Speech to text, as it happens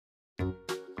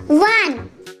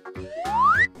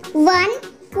1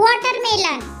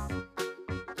 watermelon.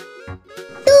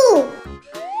 2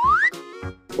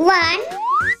 1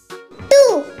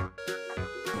 2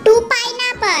 2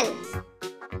 pineapple.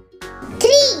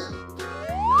 3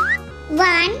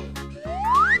 1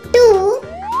 2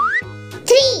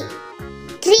 3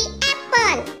 3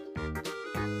 apple.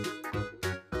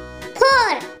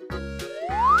 4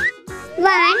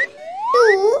 1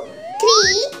 2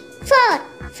 3 4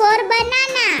 4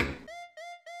 banana.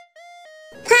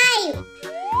 5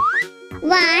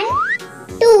 1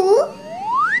 2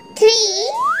 3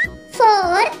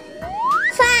 4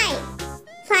 5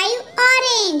 5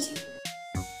 orange.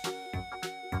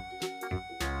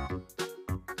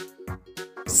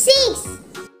 6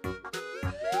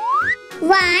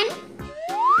 1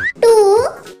 2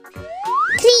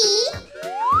 3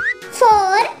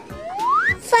 4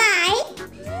 5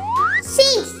 6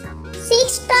 6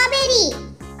 strawberry.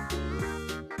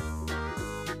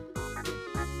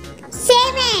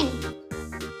 7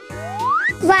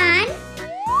 1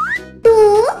 2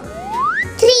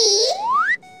 3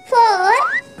 4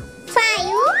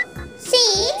 5 6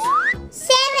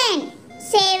 7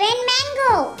 7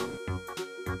 mango.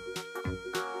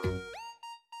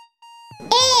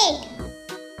 8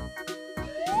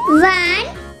 1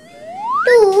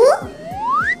 2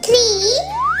 3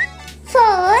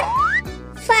 4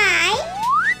 5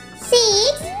 6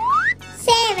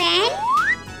 7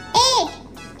 8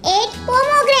 8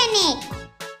 pomegranate.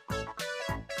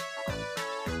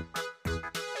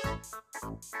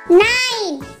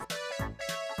 9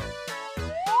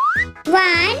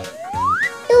 1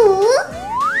 2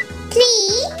 3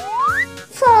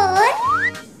 4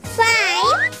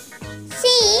 5 6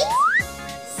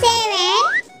 7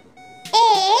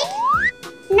 8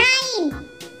 9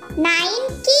 9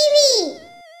 kiwi.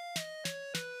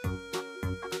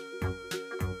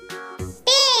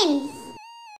 10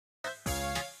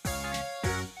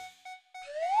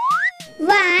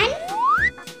 1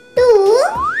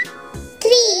 2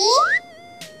 3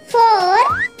 4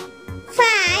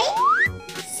 5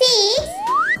 6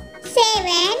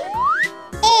 7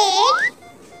 8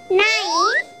 9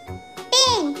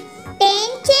 10 10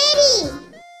 cherry.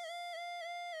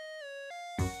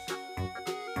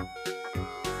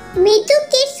 Meetu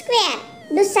Kids Square.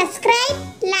 Do subscribe,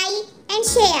 like and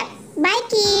share. Bye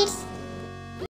kids.